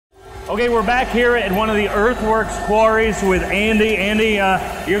Okay, we're back here at one of the Earthworks quarries with Andy. Andy,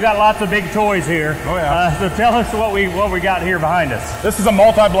 you got lots of big toys here. Oh yeah. So tell us what we got here behind us. This is a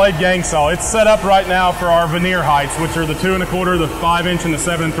multi-blade gang saw. It's set up right now for our veneer heights, which are the 2 1/4, the 5 inch, and the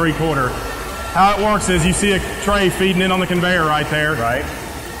 7 3/4. How it works is you see a tray feeding in on the conveyor right there. Right.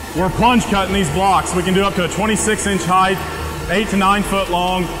 We're plunge cutting these blocks. We can do up to a 26-inch height, 8 to 9 foot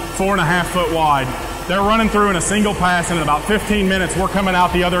long, 4.5 foot wide. They're running through in a single pass, and in about 15 minutes, we're coming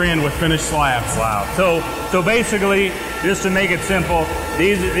out the other end with finished slabs. Wow. So basically, just to make it simple,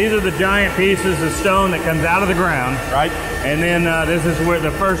 these are the giant pieces of stone that comes out of the ground. Right. And then this is where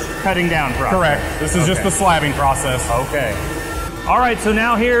the first cutting down process. Correct. This is just the slabbing process. Okay. All right, so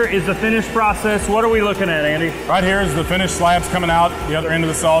now here is the finished process. What are we looking at, Andy? Right here is the finished slabs coming out the other end of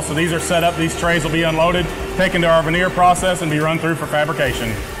the saw. So these are set up. These trays will be unloaded, taken to our veneer process, and be run through for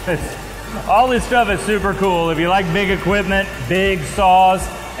fabrication. All this stuff is super cool. If you like big equipment, big saws,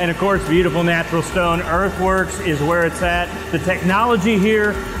 and of course beautiful natural stone, Earthworks is where it's at. The technology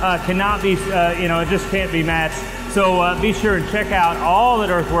here cannot be, it just can't be matched. So be sure and check out all that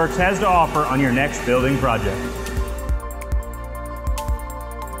Earthworks has to offer on your next building project.